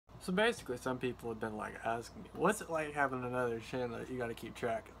So basically, some people have been like asking me, what's it like having another channel that you got to keep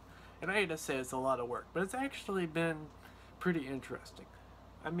track of? And I hate to say it's a lot of work, but it's actually been pretty interesting.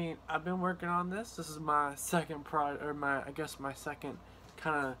 I mean, I've been working on this. This is my second I guess my second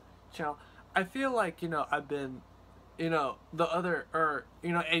kind of channel. I feel like, I've been, the other,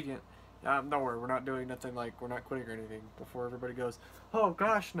 Aviant. Don't worry, we're not doing nothing, like, we're not quitting or anything before everybody goes, oh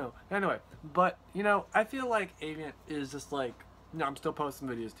gosh, no. Anyway, but, I feel like Aviant is just like, I'm still posting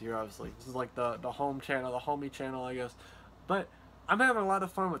videos to you, obviously. This is like the home channel, the homie channel, I guess. But I'm having a lot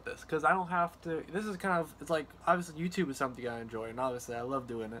of fun with this because I don't have to. This is kind of, it's like, obviously YouTube is something I enjoy, and obviously I love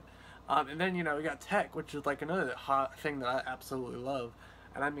doing it. And then, we got tech, which is like another hot thing that I absolutely love.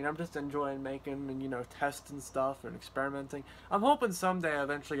 And I mean, I'm just enjoying making and, testing stuff and experimenting. I'm hoping someday I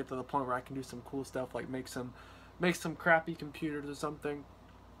eventually get to the point where I can do some cool stuff, like make some crappy computers or something.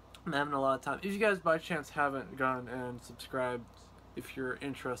 I'm having a lot of time. If you guys by chance haven't gone and subscribed, if you're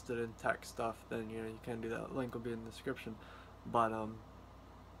interested in tech stuff, then you can do that. Link will be in the description. But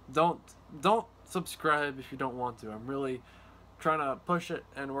don't subscribe if you don't want to. I'm really trying to push it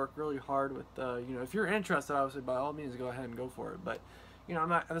and work really hard with if you're interested, obviously by all means go ahead and go for it. But I'm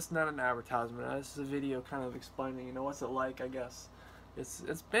not. This is not an advertisement. This is a video kind of explaining what's it like. I guess it's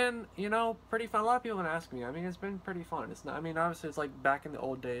been pretty fun. A lot of people have been asking me. I mean, it's been pretty fun. It's not. I mean, obviously it's like back in the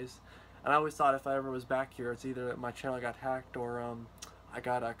old days, and I always thought if I ever was back here, it's either that my channel got hacked or I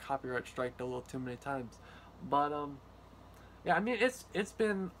got a copyright striked a little too many times. But yeah, I mean it's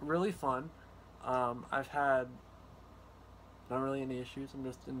been really fun. I've had not really any issues.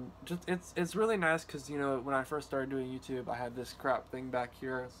 I'm it's really nice because when I first started doing YouTube, I had this crap thing back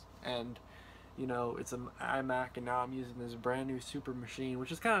here, and it's an iMac, and now I'm using this brand new super machine,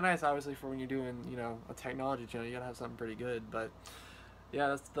 which is kind of nice, obviously, for when you're doing a technology channel. You gotta have something pretty good. But yeah,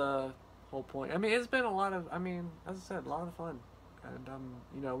 that's the whole point. I mean, it's been a lot of, as I said, a lot of fun,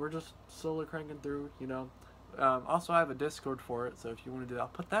 and we're just slowly cranking through. Also I have a Discord for it, so if you want to do that, I'll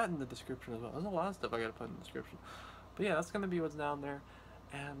put that in the description as well. There's a lot of stuff I gotta put in the description. But yeah, that's gonna be what's down there.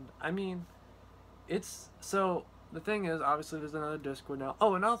 And I mean, so the thing is, obviously there's another Discord now.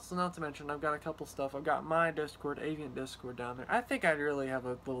 Oh, and also not to mention, I've got a couple stuff. I've got my Discord, Aviant Discord down there. I think I really have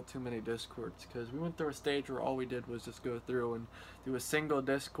a little too many Discords, because we went through a stage where all we did was just go through and do a single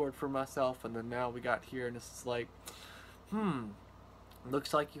Discord for myself, and then now we got here, and it's like,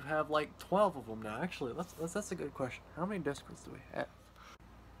 looks like you have like 12 of them now. Actually, that's a good question. How many Discords do we have?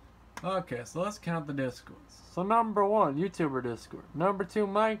 Okay, so let's count the Discords. So number 1, YouTuber Discord. Number 2,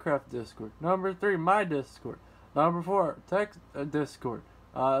 Minecraft Discord. Number 3, my Discord. Number 4, Tech Discord.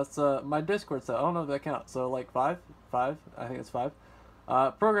 It's my Discord set. I don't know if that counts. So like 5. I think it's 5.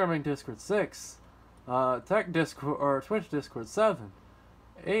 Programming Discord 6. Tech Discord or Twitch Discord 7.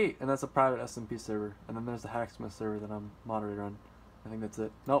 8, and that's a private SMP server. And then there's the Hacksmith server that I'm moderator on. I think that's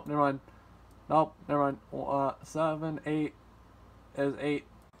it. Nope, never mind. Nope, never mind. 7, 8 is 8.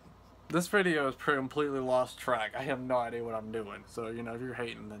 This video is completely lost track. I have no idea what I'm doing. So, if you're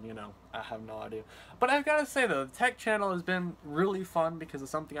hating, then, I have no idea. But I've got to say, though, the tech channel has been really fun because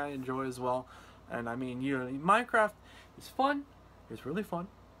it's something I enjoy as well. And, I mean, Minecraft is fun. It's really fun.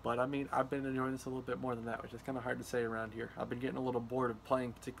 But, I mean, I've been enjoying this a little bit more than that, which is kind of hard to say around here. I've been getting a little bored of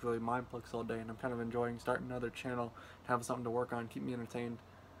playing, particularly Mineplex all day, and I'm kind of enjoying starting another channel, having something to work on, keep me entertained.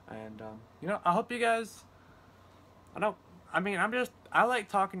 And, I hope you guys, I like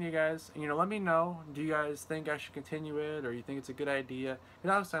talking to you guys. Let me know. Do you guys think I should continue it, or you think it's a good idea?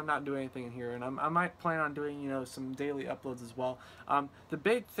 Because obviously I'm not doing anything in here, and I might plan on doing, some daily uploads as well. The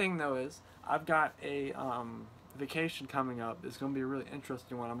big thing, though, is I've got a vacation coming up. It's going to be a really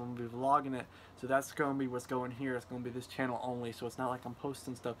interesting one. I'm going to be vlogging it, so that's going to be what's going here. It's going to be this channel only, so it's not like I'm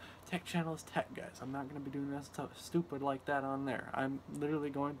posting stuff. Tech channel is tech, guys. I'm not going to be doing that stuff stupid like that on there. I'm literally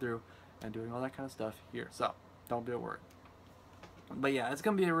going through and doing all that kind of stuff here, so don't be worried. But yeah, it's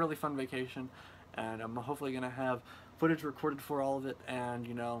going to be a really fun vacation, and I'm hopefully going to have footage recorded for all of it, and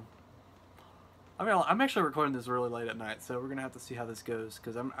I'm actually recording this really late at night, so we're going to have to see how this goes,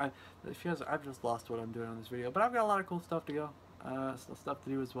 because I've just lost what I'm doing on this video, but I've got a lot of cool stuff to go, stuff to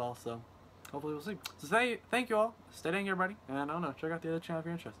do as well, so hopefully we'll see. So thank you all, stay dang everybody, and I don't know, check out the other channel if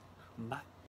you're interested. Bye.